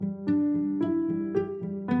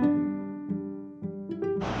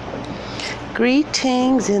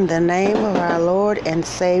Greetings in the name of our Lord and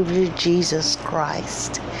Savior Jesus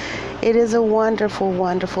Christ. It is a wonderful,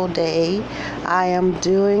 wonderful day. I am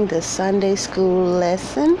doing the Sunday school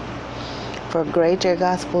lesson for Greater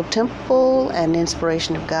Gospel Temple and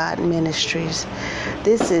Inspiration of God Ministries.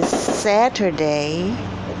 This is Saturday,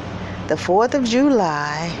 the 4th of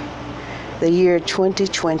July, the year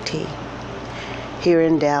 2020, here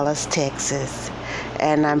in Dallas, Texas.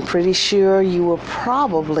 And I'm pretty sure you will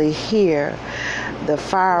probably hear the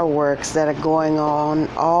fireworks that are going on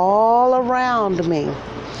all around me.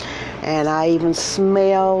 And I even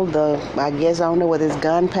smell I don't know whether it's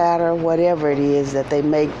gunpowder or whatever it is that they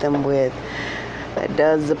make them with that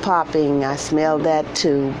does the popping. I smell that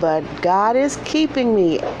too. But God is keeping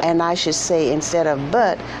me, and I should say, instead of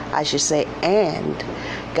but, I should say and.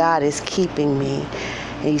 God is keeping me.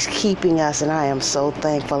 He's keeping us, and I am so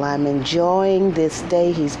thankful. I'm enjoying this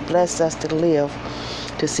day. He's blessed us to live,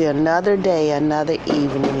 to see another day, another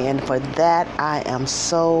evening, and for that I am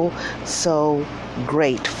so, so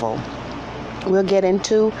grateful. We'll get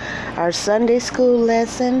into our Sunday school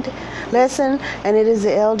lesson, and it is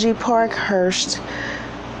the L.G. Parkhurst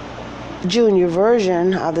Junior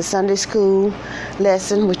version of the Sunday school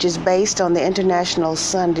lesson, which is based on the International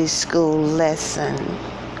Sunday School lesson.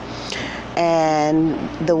 And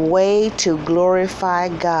the way to glorify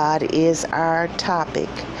God is our topic.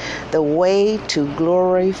 The way to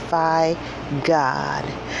glorify God.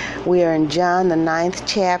 We are in John, the 9th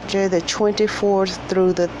chapter, the 24th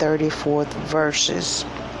through the 34th verses.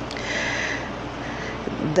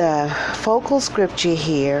 The focal scripture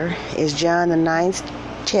here is John, the 9th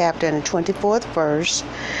chapter and the 24th verse.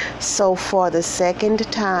 So for the second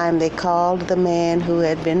time they called the man who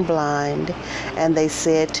had been blind, and they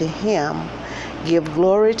said to him, "Give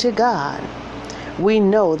glory to God. We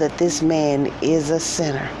know that this man is a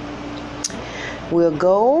sinner." We'll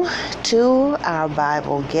go to our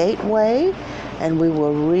Bible gateway and we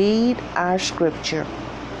will read our scripture.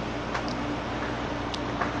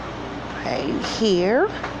 Right here,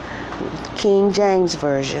 King James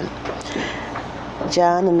Version.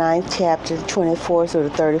 John, the 9th chapter, 24th through the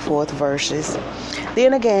 34th verses.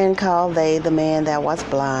 Then again called they the man that was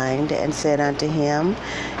blind, and said unto him,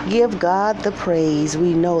 "Give God the praise.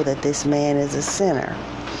 We know that this man is a sinner."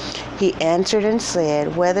 He answered and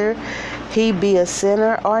said, "Whether he be a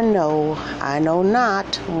sinner or no, I know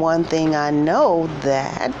not. One thing I know,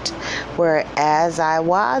 that whereas I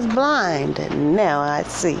was blind, now I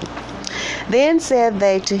see." Then said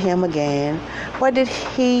they to him again, "What did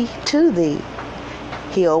he to thee?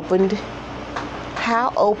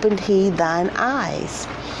 How opened he thine eyes?"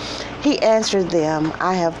 He answered them,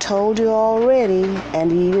 "I have told you already,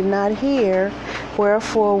 and ye did not hear.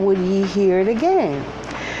 Wherefore would ye hear it again?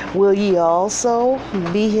 Will ye also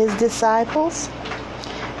be his disciples?"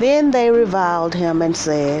 Then they reviled him and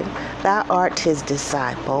said, "Thou art his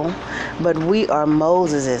disciple, but we are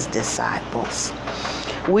Moses' disciples.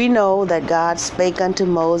 We know that God spake unto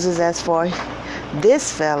Moses. As for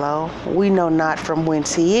this fellow, we know not from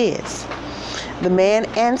whence he is." The man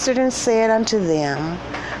answered and said unto them,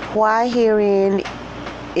 "Why herein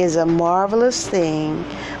is a marvelous thing,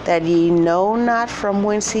 that ye know not from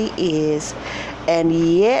whence he is, and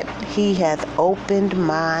yet he hath opened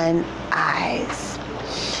mine eyes.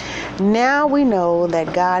 Now we know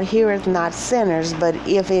that God heareth not sinners, but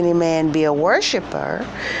if any man be a worshipper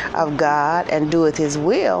of God and doeth his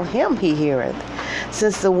will, him he heareth.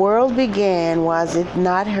 Since the world began, was it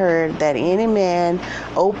not heard that any man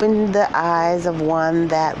opened the eyes of one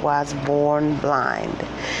that was born blind?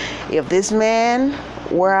 If this man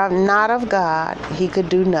were not of God, he could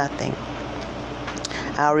do nothing."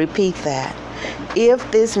 I'll repeat that. If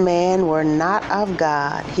this man were not of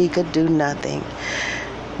God, he could do nothing.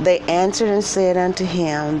 They answered and said unto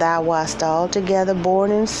him, "Thou wast altogether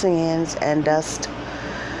born in sins, and dost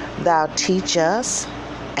thou teach us?"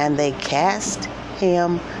 And they cast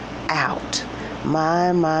him out.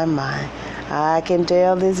 My. I can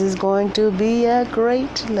tell this is going to be a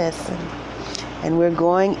great lesson. And we're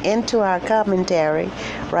going into our commentary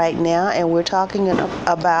right now, and we're talking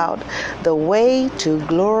about the way to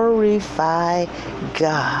glorify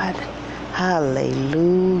God.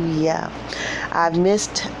 Hallelujah. I've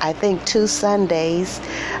missed, I think, 2 Sundays.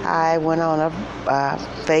 I went on a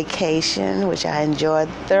vacation, which I enjoyed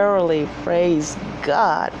thoroughly. Praise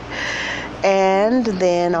God. And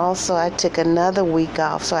then also I took another week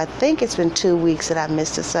off. So I think it's been 2 weeks that I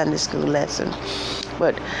missed a Sunday school lesson.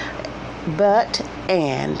 But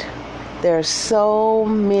there are so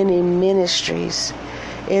many ministries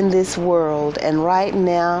in this world. And right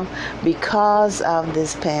now, because of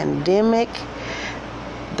this pandemic,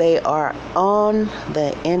 They are on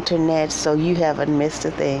the internet, so you haven't missed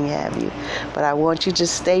a thing, have you? But I want you to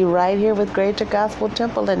stay right here with Greater Gospel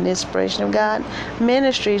Temple and Inspiration of God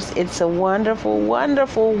Ministries. It's a wonderful,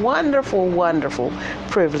 wonderful, wonderful, wonderful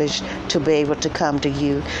privilege to be able to come to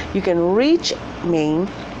you. You can reach me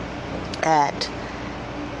at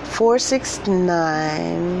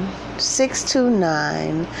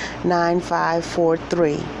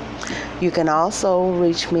 469-629-9543. You can also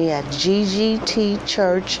reach me at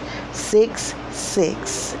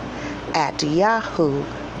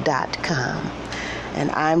ggtchurch66@yahoo.com.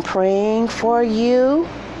 And I'm praying for you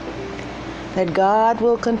that God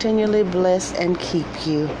will continually bless and keep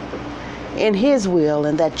you in His will,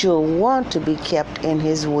 and that you'll want to be kept in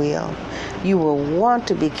His will. You will want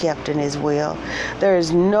to be kept in His will. There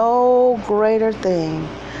is no greater thing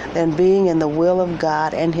than being in the will of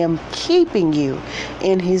God and Him keeping you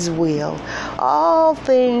in His will. All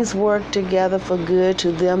things work together for good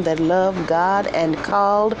to them that love God and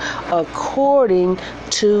called according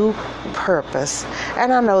to purpose.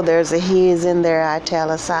 And I know there's a His in there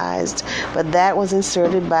italicized, but that was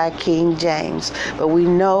inserted by King James. But we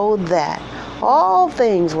know that all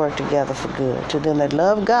things work together for good to them that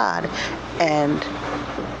love God and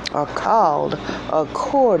are called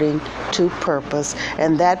according to purpose,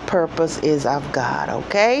 and that purpose is of God,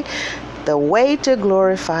 okay? The way to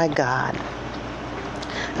glorify God.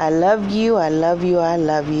 I love you, I love you, I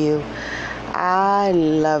love you. I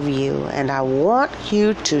love you, and I want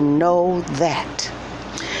you to know that.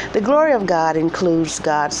 The glory of God includes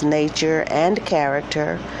God's nature and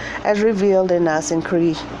character as revealed in us in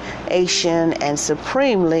creation and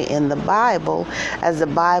supremely in the Bible, as the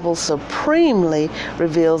Bible supremely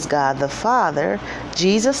reveals God the Father,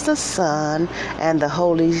 Jesus the Son, and the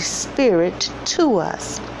Holy Spirit to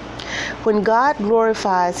us. When God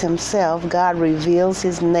glorifies Himself, God reveals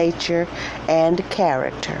His nature and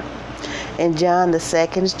character. In John the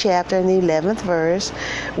 2nd chapter and the 11th verse,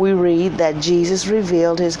 we read that Jesus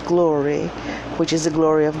revealed His glory, which is the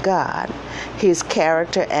glory of God, His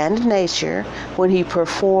character and nature, when He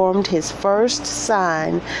performed His first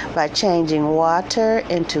sign by changing water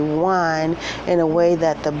into wine in a way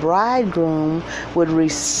that the bridegroom would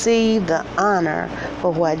receive the honor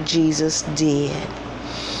for what Jesus did.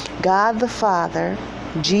 God the Father,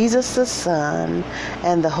 Jesus the Son,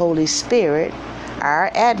 and the Holy Spirit, our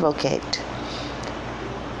advocate,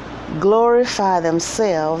 glorify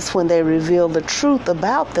themselves when they reveal the truth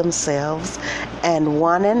about themselves and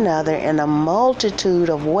one another in a multitude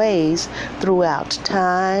of ways throughout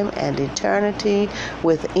time and eternity,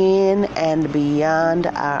 within and beyond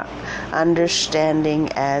our understanding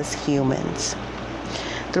as humans.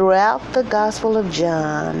 Throughout the Gospel of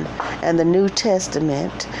John and the New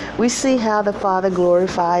Testament, we see how the Father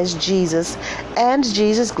glorifies Jesus and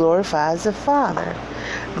Jesus glorifies the Father.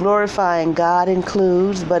 Glorifying God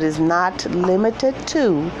includes, but is not limited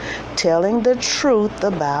to, telling the truth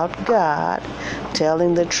about God,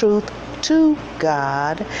 telling the truth to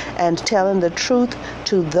God, and telling the truth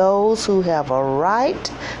to those who have a right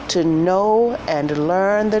to know and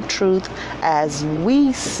learn the truth, as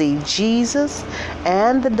we see Jesus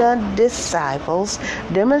and the disciples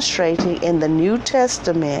demonstrating in the New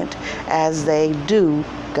Testament as they do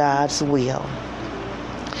God's will.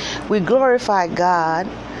 We glorify God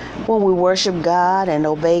when we worship God and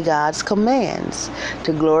obey God's commands.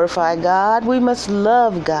 To glorify God, we must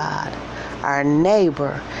love God, our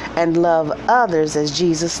neighbor, and love others as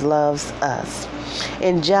Jesus loves us.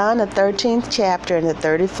 In John, the 13th chapter and the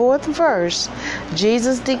 34th verse,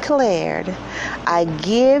 Jesus declared, "I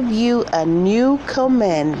give you a new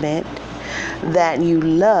commandment, that you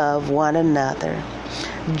love one another.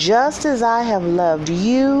 Just as I have loved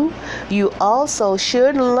you, you also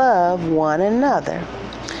should love one another."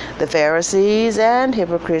 The Pharisees and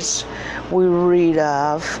hypocrites we read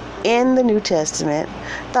of in the New Testament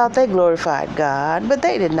thought they glorified God, but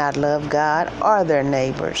they did not love God or their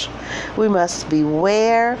neighbors. We must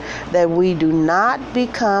beware that we do not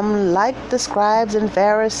become like the scribes and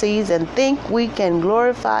Pharisees and think we can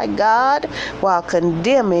glorify God while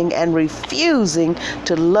condemning and refusing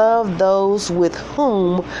to love those with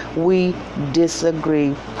whom we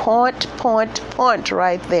disagree. Point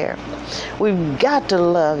right there. We've got to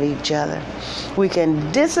love each other. We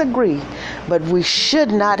can disagree, but we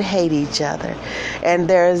should not hate each other. And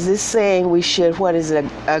there's this saying, we should,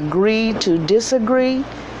 agree to disagree?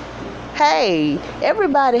 Hey,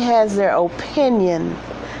 everybody has their opinion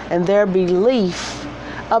and their belief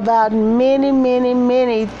about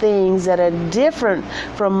many things that are different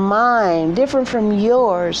from mine, different from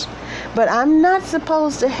yours. But I'm not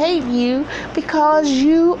supposed to hate you because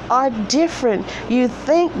you are different. You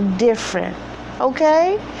think different.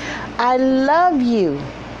 Okay? I love you,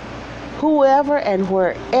 whoever and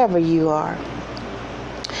wherever you are.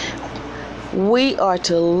 We are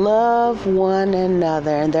to love one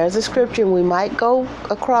another. And there's a scripture, we might go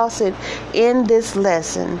across it in this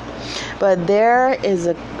lesson. But there is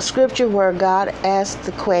a scripture where God asked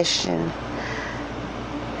the question,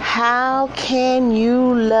 how can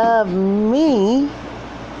you love me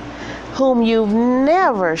whom you've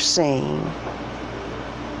never seen,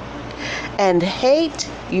 and hate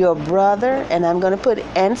your brother, and I'm going to put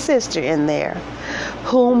and sister in there,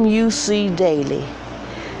 whom you see daily?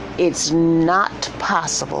 It's not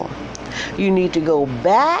possible. You need to go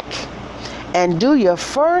back and do your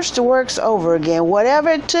first works over again. Whatever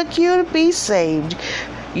it took you to be saved,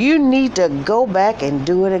 you need to go back and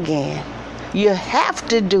do it again. You have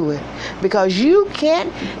to do it, because you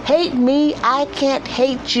can't hate me, I can't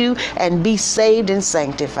hate you, and be saved and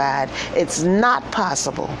sanctified. It's not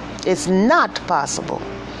possible. It's not possible.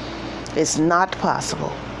 It's not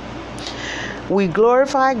possible. We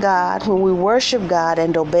glorify God when we worship God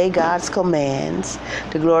and obey God's commands.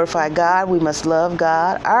 To glorify God, we must love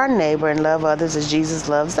God, our neighbor, and love others as Jesus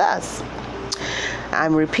loves us.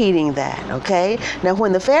 I'm repeating that, okay? Now,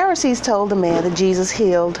 when the Pharisees told the man that Jesus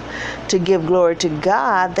healed to give glory to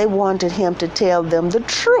God, they wanted him to tell them the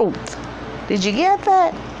truth. Did you get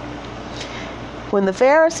that? When the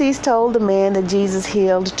Pharisees told the man that Jesus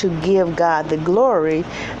healed to give God the glory,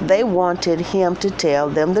 they wanted him to tell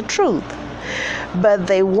them the truth. But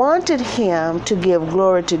they wanted him to give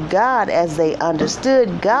glory to God as they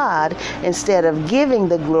understood God, instead of giving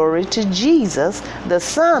the glory to Jesus, the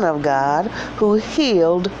Son of God, who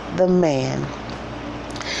healed the man.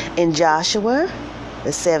 In Joshua, the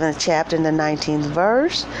 7th chapter and the 19th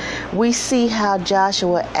verse, we see how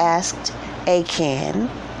Joshua asked Achan,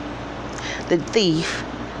 the thief,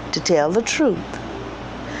 to tell the truth.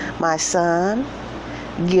 My son,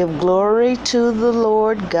 give glory to the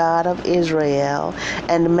Lord God of Israel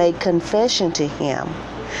and make confession to him.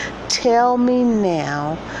 Tell me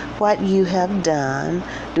now what you have done.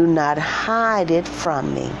 Do not hide it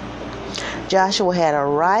from me. Joshua had a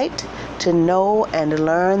right to know and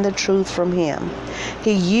learn the truth from him.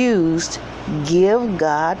 He used give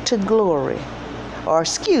God to glory.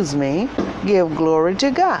 Give glory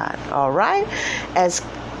to God. All right? As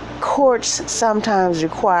courts sometimes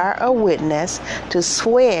require a witness to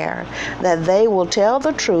swear that they will tell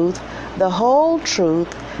the truth, the whole truth,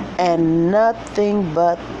 and nothing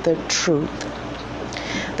but the truth.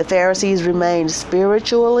 The Pharisees remained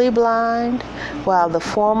spiritually blind, while the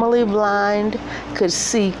formerly blind could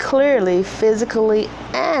see clearly physically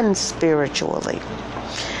and spiritually.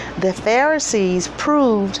 The Pharisees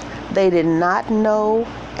proved they did not know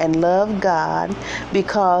and love God,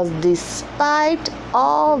 because despite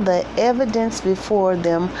all the evidence before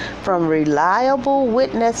them from reliable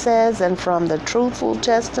witnesses and from the truthful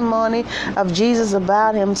testimony of Jesus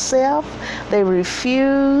about himself, they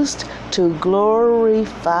refused to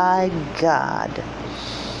glorify God.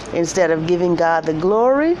 Instead of giving God the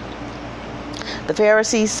glory, the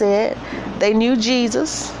Pharisees said they knew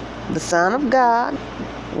Jesus, the Son of God,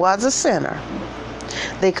 was a sinner.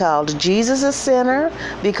 They called Jesus a sinner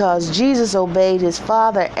because Jesus obeyed his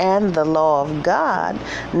Father and the law of God,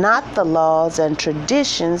 not the laws and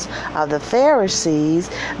traditions of the Pharisees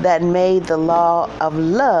that made the law of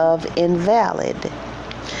love invalid.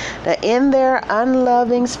 Now, in their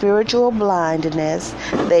unloving spiritual blindness,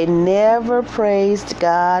 they never praised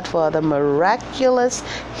God for the miraculous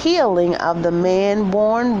healing of the man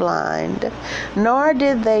born blind, nor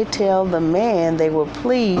did they tell the man they were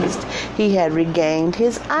pleased he had regained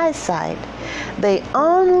his eyesight. They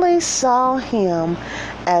only saw him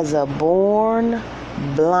as a born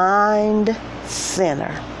blind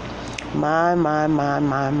sinner. My.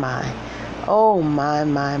 Oh, my.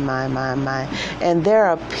 And there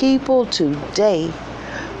are people today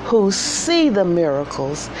who see the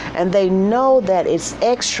miracles and they know that it's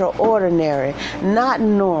extraordinary, not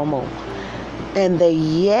normal, and they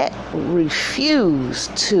yet refuse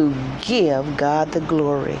to give God the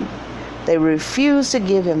glory. They refuse to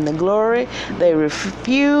give him the glory. They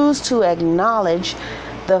refuse to acknowledge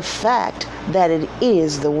the fact that it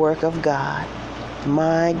is the work of God.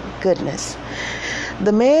 My goodness.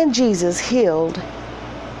 The man Jesus healed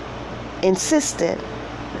insisted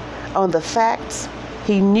on the facts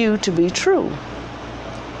he knew to be true.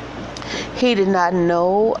 He did not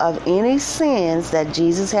know of any sins that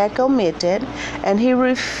Jesus had committed, and he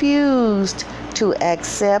refused to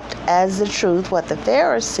accept as the truth what the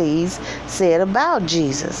Pharisees said about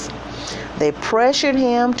Jesus. They pressured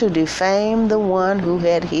him to defame the one who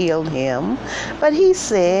had healed him, but he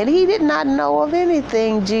said he did not know of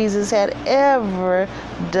anything Jesus had ever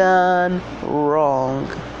done wrong.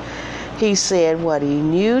 He said what he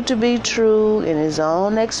knew to be true in his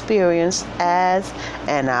own experience as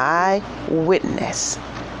an eyewitness.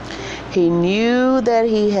 He knew that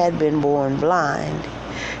he had been born blind.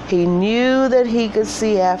 He knew that he could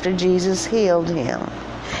see after Jesus healed him.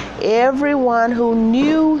 Everyone who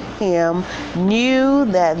knew him knew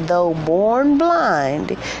that though born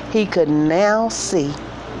blind, he could now see.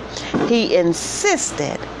 He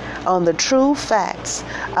insisted on the true facts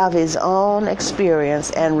of his own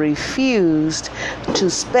experience and refused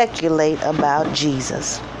to speculate about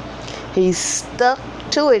Jesus. He stuck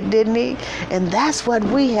to it, didn't he? And that's what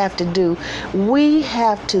we have to do. We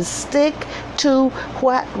have to stick to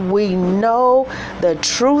what we know the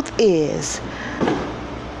truth is.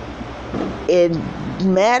 It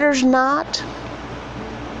matters not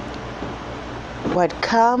what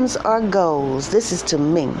comes or goes. This is to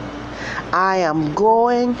me. I am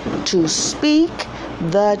going to speak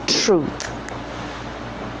the truth.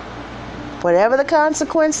 Whatever the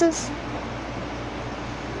consequences,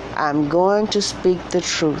 I'm going to speak the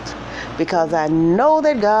truth because I know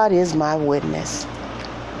that God is my witness.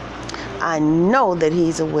 I know that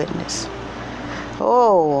He's a witness.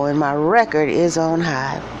 Oh, and my record is on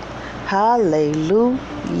high.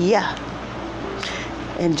 Hallelujah.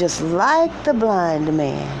 And just like the blind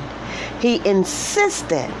man, he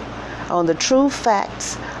insisted on the true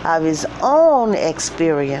facts of his own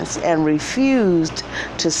experience and refused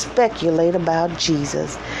to speculate about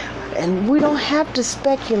Jesus. And we don't have to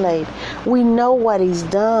speculate. We know what He's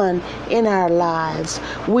done in our lives.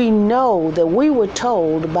 We know that we were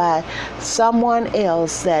told by someone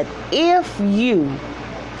else that if you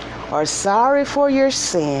are sorry for your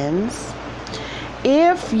sins,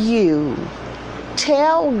 if you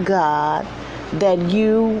tell God that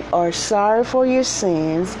you are sorry for your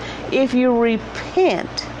sins, if you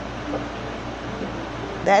repent,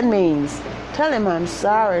 that means tell Him, I'm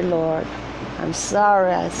sorry, Lord. I'm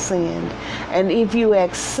sorry I sinned. And if you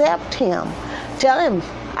accept Him, tell Him,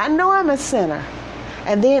 I know I'm a sinner.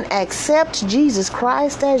 And then accept Jesus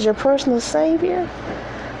Christ as your personal Savior.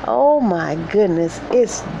 Oh my goodness,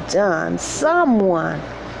 it's done. Someone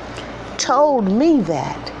told me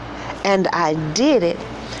that, and I did it,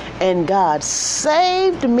 and God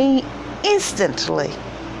saved me instantly.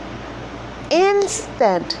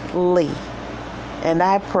 Instantly. And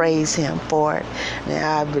I praise Him for it.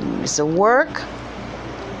 Now, it's a work.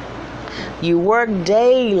 You work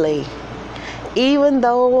daily. Even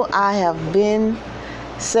though I have been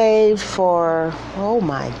saved for, oh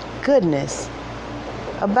my goodness,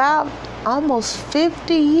 about almost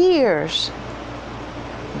 50 years,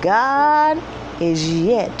 God is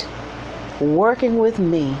yet working with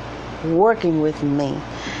me.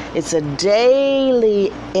 It's a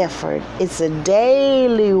daily effort. It's a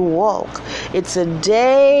daily walk. It's a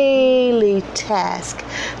daily task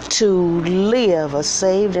to live a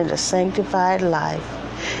saved and a sanctified life.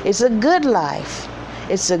 It's a good life.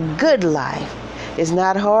 It's a good life. It's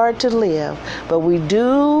not hard to live, but we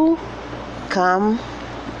do come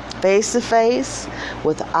face to face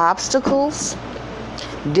with obstacles,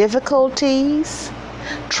 difficulties,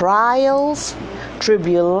 trials,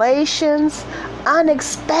 tribulations,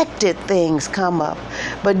 unexpected things come up.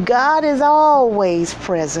 But God is always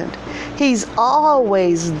present. He's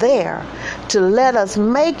always there to let us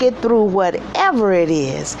make it through whatever it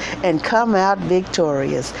is and come out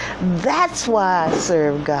victorious. That's why I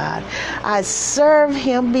serve God. I serve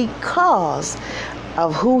Him because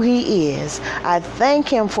of who He is. I thank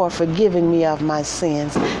Him for forgiving me of my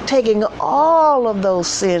sins, taking all of those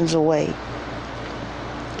sins away.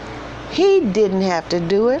 He didn't have to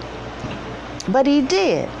do it, but He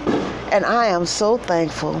did. And I am so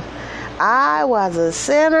thankful. I was a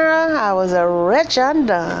sinner. I was a wretch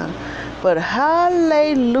undone. But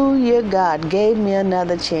hallelujah, God gave me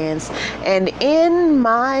another chance. And in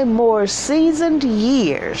my more seasoned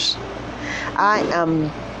years, I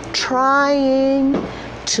am trying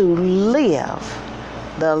to live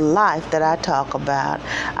the life that I talk about.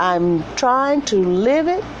 I'm trying to live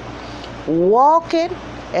it, walk it,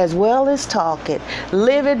 as well as talk it.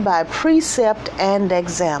 Live it by precept and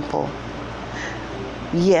example.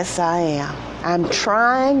 Yes, I am. I'm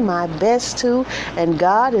trying my best to, and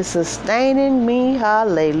God is sustaining me.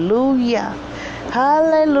 Hallelujah.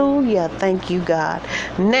 Hallelujah. Thank you, God.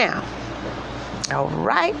 Now, all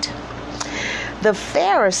right. The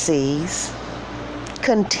Pharisees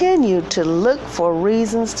continued to look for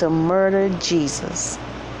reasons to murder Jesus.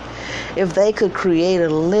 If they could create a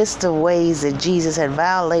list of ways that Jesus had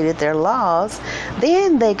violated their laws,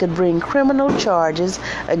 then they could bring criminal charges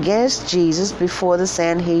against Jesus before the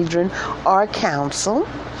Sanhedrin or council,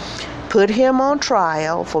 put him on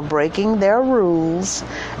trial for breaking their rules,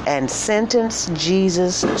 and sentence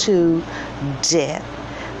Jesus to death.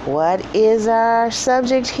 What is our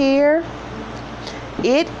subject here?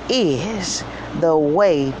 It is the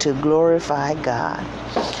way to glorify God.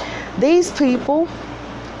 These people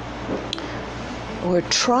were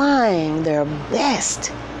trying their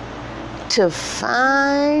best to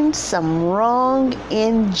find some wrong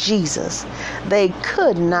in Jesus. They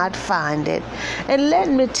could not find it. And let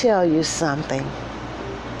me tell you something.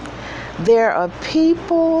 There are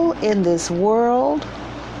people in this world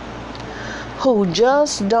who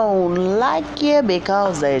just don't like you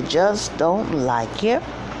because they just don't like you.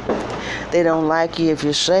 They don't like you if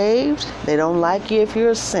you're saved. They don't like you if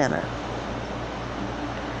you're a sinner.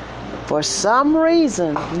 For some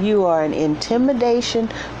reason, you are an intimidation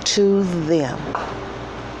to them.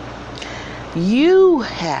 You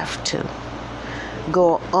have to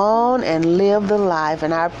go on and live the life.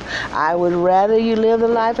 And I would rather you live the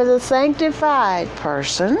life as a sanctified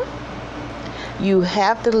person. You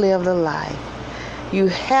have to live the life. You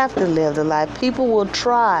have to live the life. People will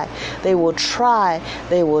try. They will try.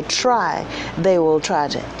 They will try. They will try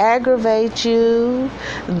to aggravate you.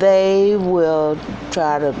 They will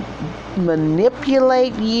try to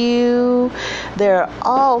manipulate you. There are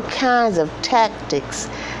all kinds of tactics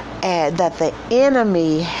that the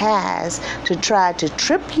enemy has to try to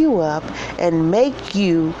trip you up and make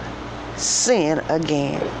you sin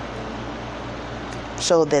again,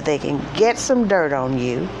 so that they can get some dirt on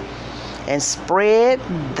you and spread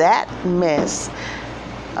that mess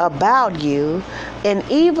about you. And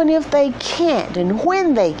even if they can't, and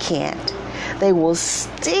when they can't, they will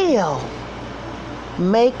still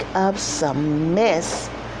make up some mess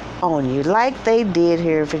on you, like they did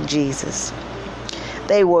here for Jesus.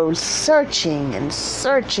 They were searching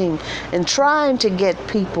and trying to get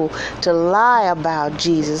people to lie about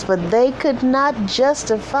Jesus, but they could not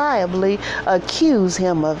justifiably accuse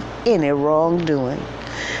him of any wrongdoing.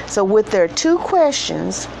 So with their two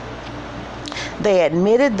questions, they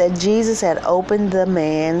admitted that Jesus had opened the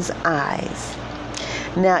man's eyes.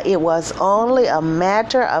 Now, it was only a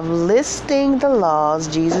matter of listing the laws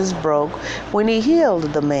Jesus broke when he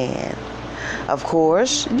healed the man. Of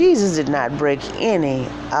course, Jesus did not break any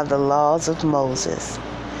of the laws of Moses.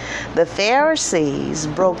 The Pharisees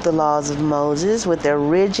broke the laws of Moses with their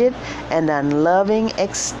rigid and unloving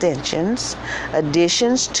extensions,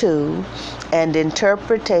 additions to, and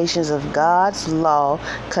interpretations of God's law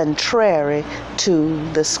contrary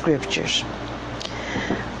to the scriptures.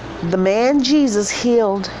 The man Jesus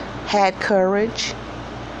healed had courage,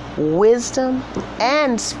 wisdom,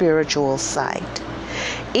 and spiritual sight.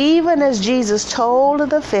 Even as Jesus told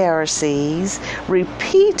the Pharisees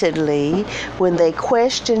repeatedly when they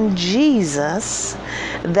questioned Jesus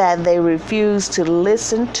that they refused to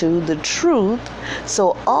listen to the truth,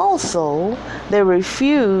 so also they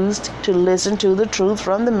refused to listen to the truth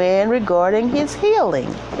from the man regarding his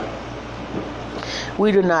healing.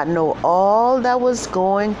 We do not know all that was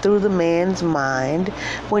going through the man's mind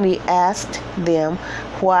when he asked them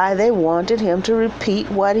why they wanted him to repeat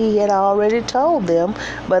what he had already told them,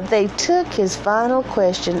 but they took his final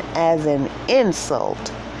question as an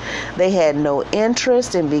insult. They had no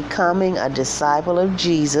interest in becoming a disciple of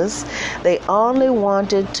Jesus. They only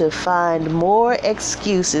wanted to find more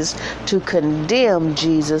excuses to condemn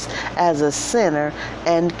Jesus as a sinner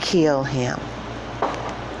and kill him.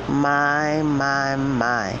 My.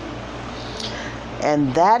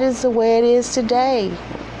 And that is the way it is today.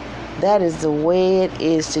 That is the way it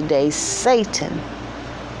is today. Satan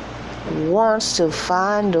wants to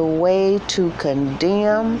find a way to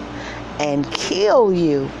condemn and kill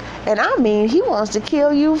you. And I mean, he wants to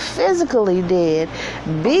kill you physically dead.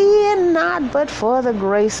 Be it not but for the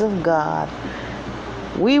grace of God,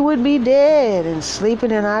 we would be dead and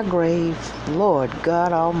sleeping in our graves. Lord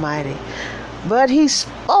God Almighty. But he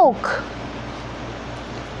spoke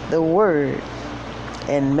the word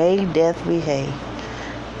and made death behave.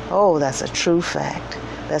 Oh, that's a true fact.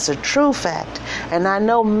 That's a true fact. And I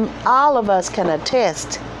know all of us can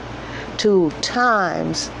attest to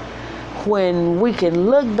times when we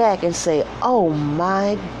can look back and say, oh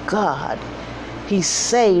my God, he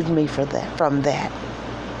saved me from that.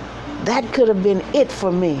 That could have been it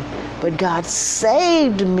for me. But God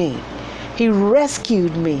saved me. He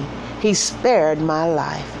rescued me. He spared my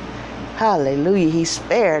life. Hallelujah. He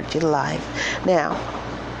spared your life. Now,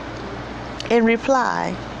 in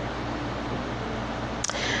reply,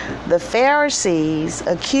 The Pharisees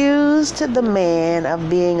accused the man of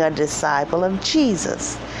being a disciple of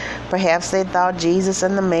Jesus. Perhaps they thought Jesus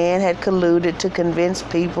and the man had colluded to convince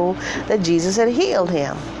people that Jesus had healed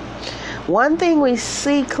him. One thing we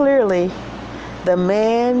see clearly, the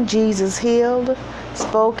man Jesus healed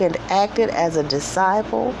spoke and acted as a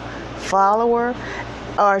disciple, follower,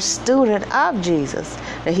 or student of Jesus.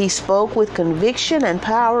 Now, he spoke with conviction and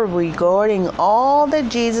power regarding all that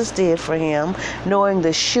Jesus did for him, knowing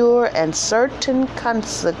the sure and certain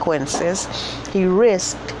consequences he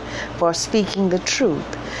risked for speaking the truth.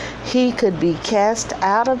 He could be cast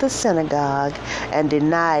out of the synagogue and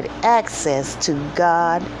denied access to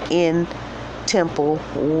God in temple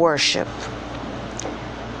worship.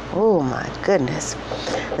 Oh my goodness.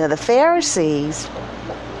 Now, the Pharisees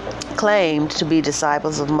claimed to be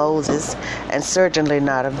disciples of Moses and certainly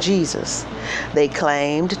not of Jesus. They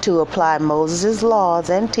claimed to apply Moses' laws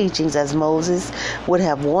and teachings as Moses would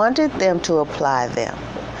have wanted them to apply them.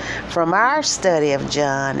 From our study of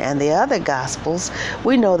John and the other Gospels,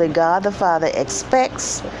 we know that God the Father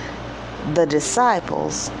expects the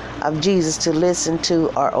disciples of Jesus to listen to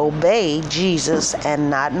or obey Jesus and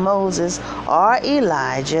not Moses or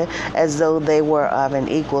Elijah, as though they were of an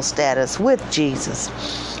equal status with Jesus.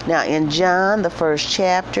 Now, in John, the 1st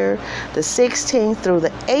chapter, the 16th through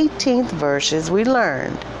the 18th verses, we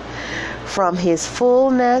learned, "From his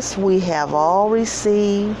fullness we have all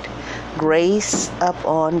received grace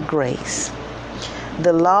upon grace.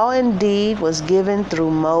 The law indeed was given through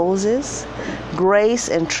Moses. Grace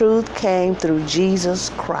and truth came through Jesus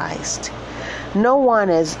Christ. No one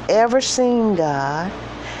has ever seen God.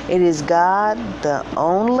 It is God, the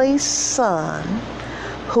only Son,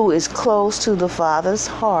 who is close to the Father's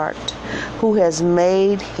heart, who has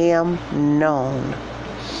made him known.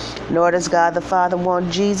 Nor does God the Father want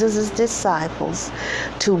Jesus' disciples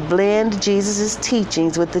to blend Jesus'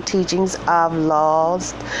 teachings with the teachings or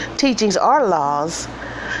laws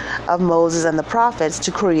of Moses and the prophets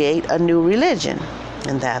to create a new religion."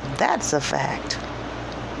 And that's a fact.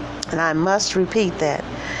 And I must repeat that.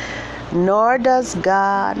 Nor does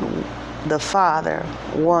God the Father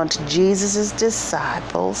want Jesus'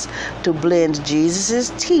 disciples to blend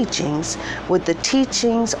Jesus' teachings with the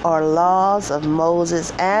teachings or laws of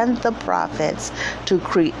Moses and the prophets to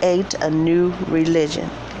create a new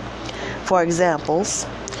religion. For examples,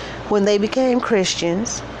 when they became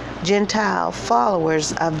Christians, Gentile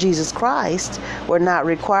followers of Jesus Christ were not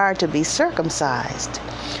required to be circumcised.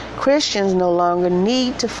 Christians no longer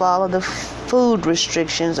need to follow the food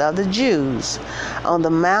restrictions of the Jews. On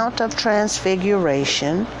the Mount of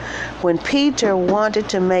Transfiguration, when Peter wanted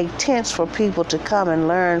to make tents for people to come and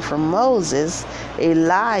learn from Moses,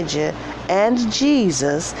 Elijah, and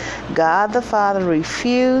Jesus, God the Father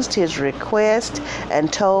refused his request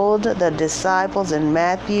and told the disciples in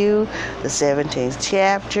Matthew, the 17th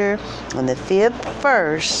chapter, and the 5th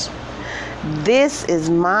verse, "This is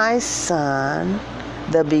my Son,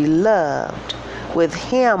 the beloved. With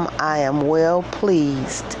him I am well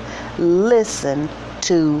pleased. Listen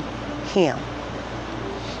to him."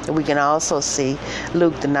 We can also see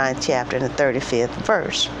Luke, the 9th chapter, and the 35th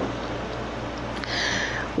verse.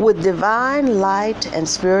 With divine light and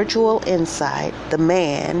spiritual insight, the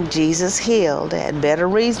man Jesus healed had better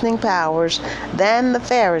reasoning powers than the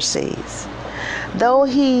Pharisees. Though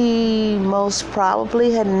he most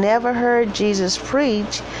probably had never heard Jesus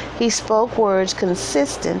preach, he spoke words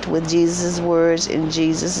consistent with Jesus' words in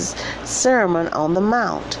Jesus' Sermon on the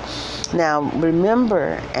Mount. Now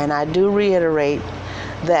remember, and I do reiterate,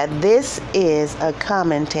 that this is a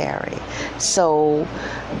commentary. So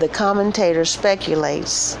the commentator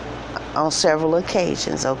speculates on several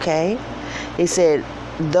occasions, okay? He said,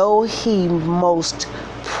 though he most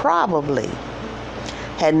probably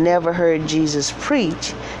had never heard Jesus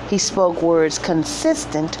preach, he spoke words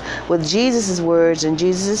consistent with Jesus' words in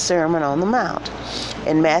Jesus' Sermon on the Mount.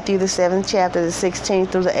 In Matthew, the 7th chapter, the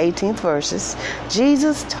 16th through the 18th verses,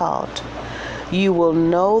 Jesus taught, "You will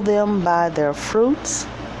know them by their fruits.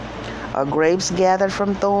 Are grapes gathered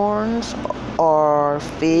from thorns, or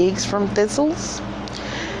figs from thistles?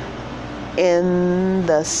 In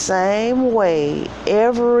the same way,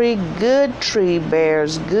 every good tree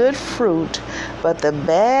bears good fruit, but the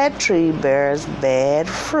bad tree bears bad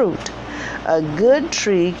fruit. A good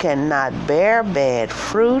tree cannot bear bad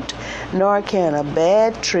fruit, nor can a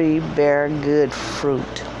bad tree bear good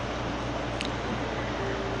fruit."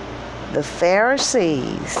 The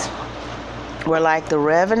Pharisees were like the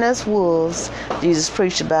ravenous wolves Jesus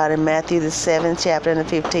preached about in Matthew the 7th chapter and the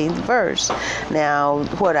 15th verse. Now,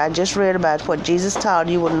 what I just read about what Jesus taught,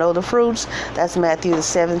 you will know the fruits. That's Matthew the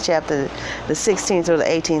 7th chapter, the 16th or the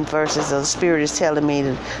 18th verses. So the Spirit is telling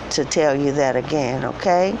me to tell you that again,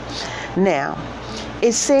 okay? Now,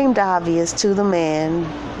 it seemed obvious to the man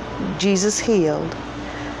Jesus healed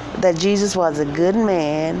that Jesus was a good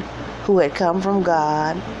man who had come from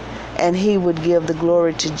God, and he would give the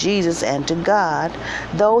glory to Jesus and to God.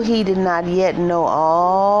 Though he did not yet know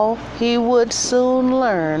all, he would soon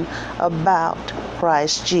learn about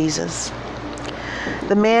Christ Jesus.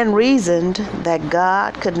 The man reasoned that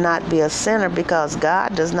God could not be a sinner because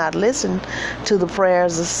God does not listen to the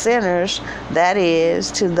prayers of sinners, that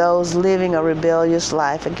is, to those living a rebellious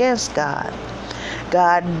life against God.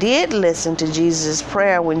 God did listen to Jesus'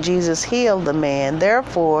 prayer when Jesus healed the man.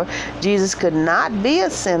 Therefore, Jesus could not be a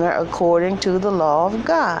sinner according to the law of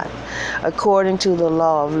God. According to the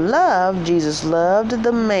law of love, Jesus loved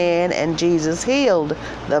the man and Jesus healed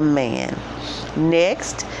the man.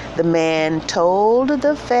 Next, the man told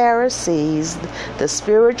the Pharisees the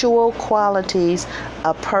spiritual qualities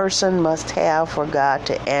a person must have for God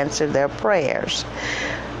to answer their prayers.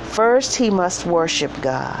 First, he must worship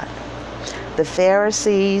God. The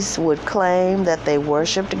Pharisees would claim that they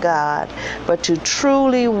worshiped God, but to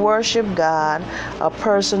truly worship God, a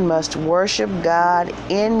person must worship God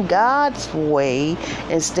in God's way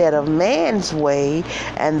instead of man's way,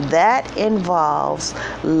 and that involves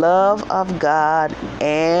love of God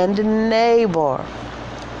and neighbor.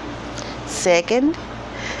 Second,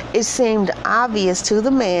 it seemed obvious to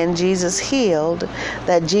the man Jesus healed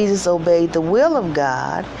that Jesus obeyed the will of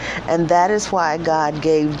God, and that is why God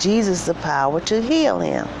gave Jesus the power to heal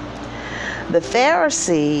him. The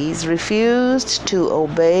Pharisees refused to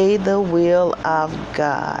obey the will of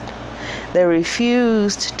God. They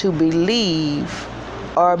refused to believe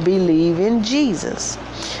in Jesus.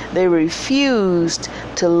 They refused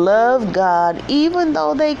to love God even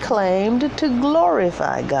though they claimed to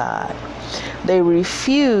glorify God. They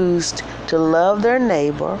refused to love their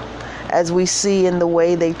neighbor, as we see in the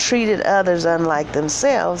way they treated others unlike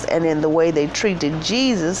themselves and in the way they treated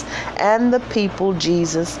Jesus and the people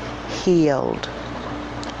Jesus healed.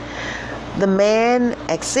 The man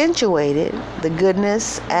accentuated the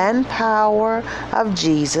goodness and power of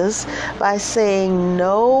Jesus by saying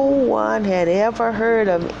no one had ever heard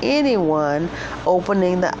of anyone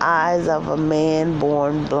opening the eyes of a man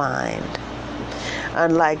born blind.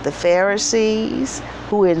 Unlike the Pharisees,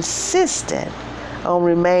 who insisted on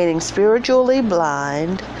remaining spiritually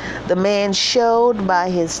blind, the man showed by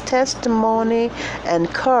his testimony and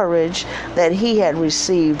courage that he had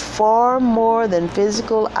received far more than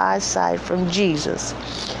physical eyesight from Jesus.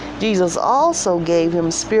 Jesus also gave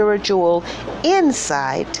him spiritual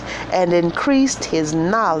insight and increased his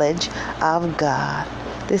knowledge of God.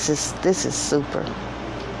 This is super.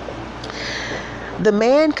 The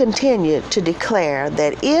man continued to declare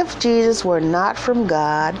that if Jesus were not from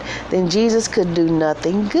God, then Jesus could do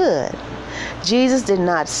nothing good. Jesus did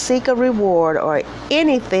not seek a reward or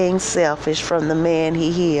anything selfish from the man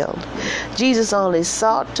he healed. Jesus only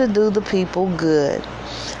sought to do the people good.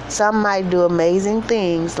 Some might do amazing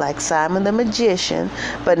things like Simon the magician,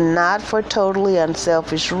 but not for totally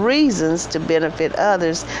unselfish reasons to benefit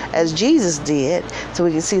others as Jesus did. So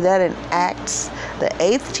we can see that in Acts, the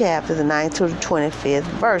 8th chapter, the 9th to the 25th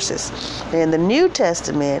verses. In the New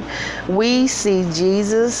Testament, we see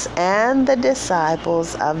Jesus and the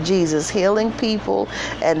disciples of Jesus healing people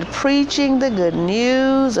and preaching the good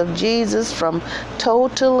news of Jesus from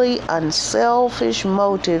totally unselfish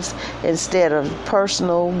motives instead of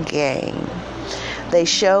personal gain. They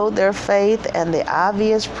showed their faith and the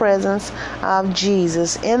obvious presence of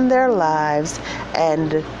Jesus in their lives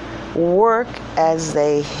and work as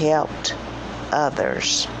they helped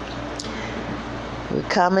others. We're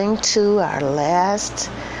coming to our last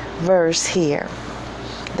verse here.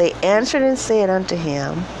 They answered and said unto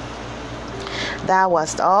him, Thou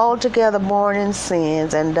wast altogether born in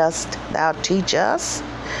sins, and dost thou teach us?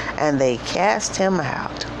 And they cast him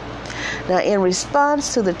out. Now, in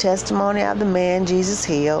response to the testimony of the man Jesus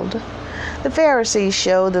healed, the Pharisees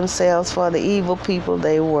showed themselves for the evil people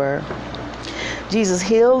they were. Jesus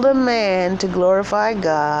healed a man to glorify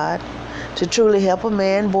God, to truly help a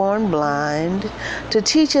man born blind, to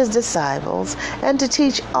teach his disciples, and to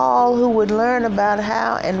teach all who would learn about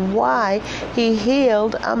how and why he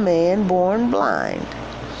healed a man born blind.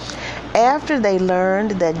 After they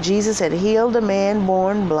learned that Jesus had healed a man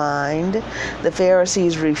born blind, the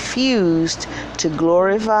Pharisees refused to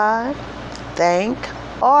glorify, thank,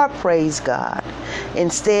 or praise God.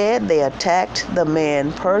 Instead, they attacked the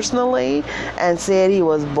man personally and said he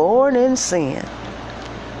was born in sin.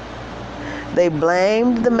 They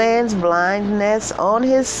blamed the man's blindness on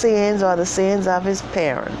his sins or the sins of his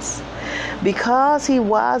parents. Because he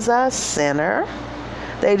was a sinner,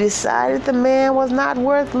 they decided the man was not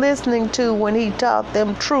worth listening to when he taught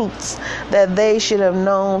them truths that they should have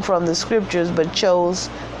known from the scriptures but chose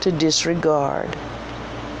to disregard.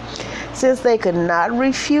 Since they could not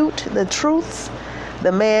refute the truths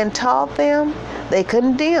the man taught them, they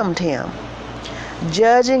condemned him.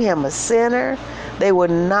 Judging him a sinner, they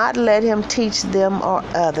would not let him teach them or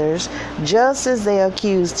others, just as they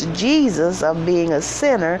accused Jesus of being a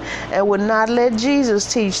sinner and would not let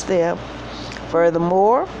Jesus teach them.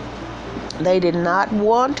 Furthermore, they did not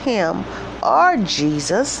want him or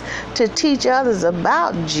Jesus to teach others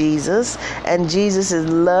about Jesus and Jesus'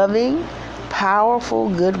 loving, powerful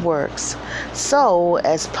good works. So,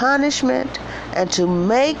 as punishment and to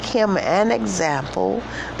make him an example,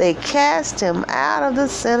 they cast him out of the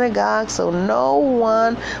synagogue so no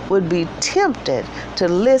one would be tempted to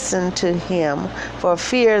listen to him for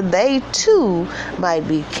fear they too might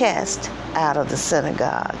be cast out of the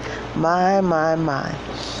synagogue. My.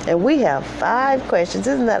 And we have 5 questions.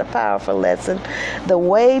 Isn't that a powerful lesson? The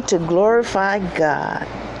way to glorify God.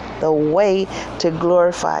 The way to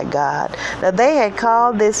glorify God. Now, they had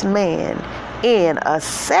called this man in a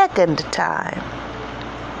second time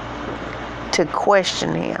to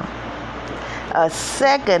question him. A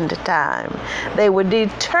second time. They were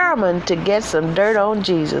determined to get some dirt on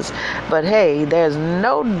Jesus. But hey, there's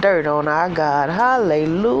no dirt on our God.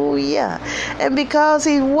 Hallelujah. And because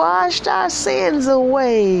he washed our sins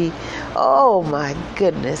away. Oh my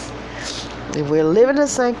goodness. If we're living a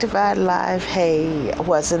sanctified life, hey,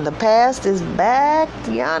 what's in the past is back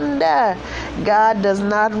yonder. God does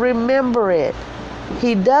not remember it.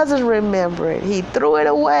 He doesn't remember it. He threw it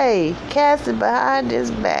away, cast it behind his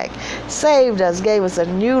back, saved us, gave us a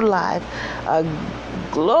new life, a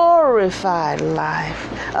glorified life,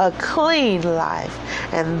 a clean life.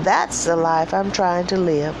 And that's the life I'm trying to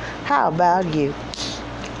live. How about you?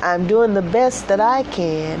 I'm doing the best that I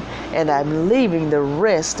can, and I'm leaving the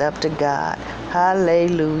rest up to God.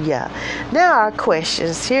 Hallelujah. Now our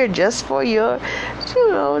questions here just for your,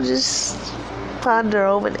 just ponder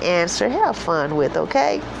over and answer. Have fun with,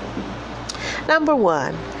 okay? Number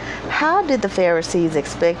 1, how did the Pharisees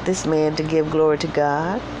expect this man to give glory to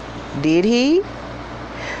God? Did he?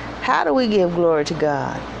 How do we give glory to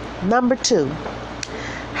God? Number 2,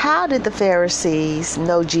 how did the Pharisees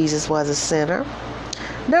know Jesus was a sinner?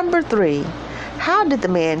 Number 3, how did the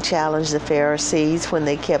man challenge the Pharisees when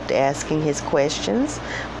they kept asking his questions?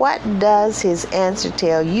 What does his answer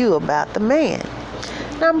tell you about the man?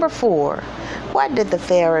 Number 4, what did the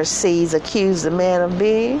Pharisees accuse the man of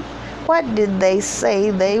being? What did they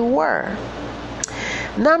say they were?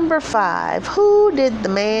 Number 5, who did the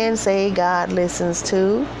man say God listens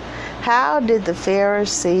to? How did the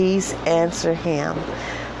Pharisees answer him?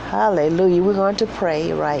 Hallelujah. We're going to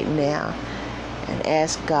pray right now and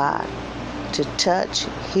ask God to touch,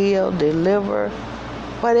 heal, deliver,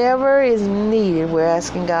 whatever is needed. We're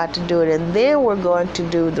asking God to do it, and then we're going to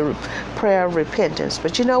do the prayer of repentance.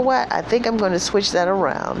 But you know what? I think I'm going to switch that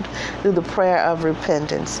around. Do the prayer of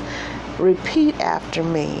repentance. Repeat after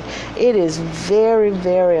me. It is very,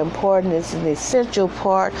 very important. It's an essential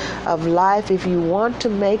part of life if you want to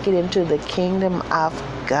make it into the kingdom of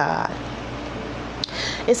God.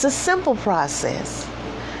 It's a simple process.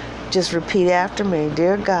 Just repeat after me.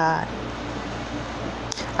 Dear God,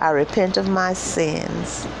 I repent of my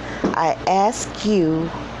sins. I ask you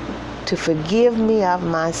to forgive me of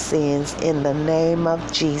my sins in the name of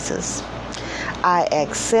Jesus. I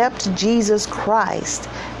accept Jesus Christ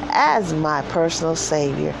as my personal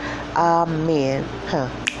Savior. Amen.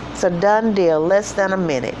 It's a done deal, less than a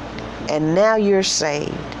minute. And now you're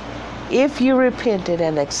saved. If you repented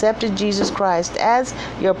and accepted Jesus Christ as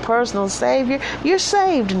your personal Savior, you're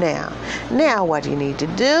saved now. Now what you need to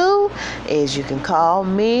do is you can call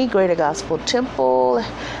me, Greater Gospel Temple.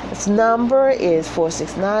 Its number is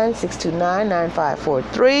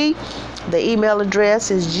 469-629-9543. The email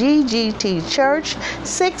address is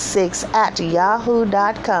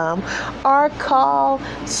ggtchurch66@yahoo.com, or call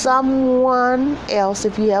someone else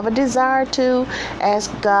if you have a desire to.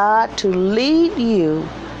 Ask God to lead you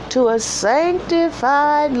to a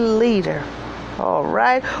sanctified leader, all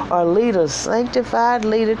right? Or lead a sanctified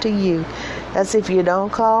leader to you. That's if you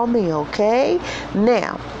don't call me, okay?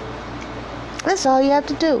 Now, that's all you have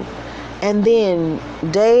to do. And then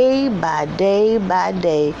day by day by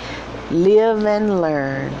day, live and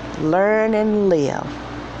learn. Learn and live.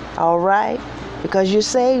 All right? because you're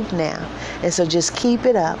saved now. And so just keep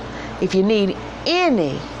it up. If you need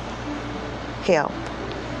any help,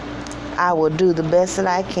 I will do the best that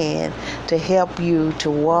I can to help you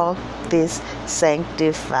to walk this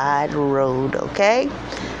sanctified road, okay?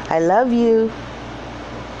 I love you.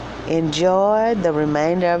 Enjoy the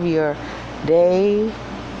remainder of your day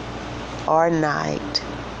or night.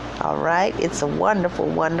 All right? It's a wonderful,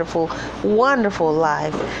 wonderful, wonderful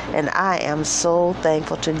life. And I am so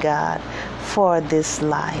thankful to God for this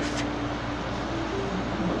life.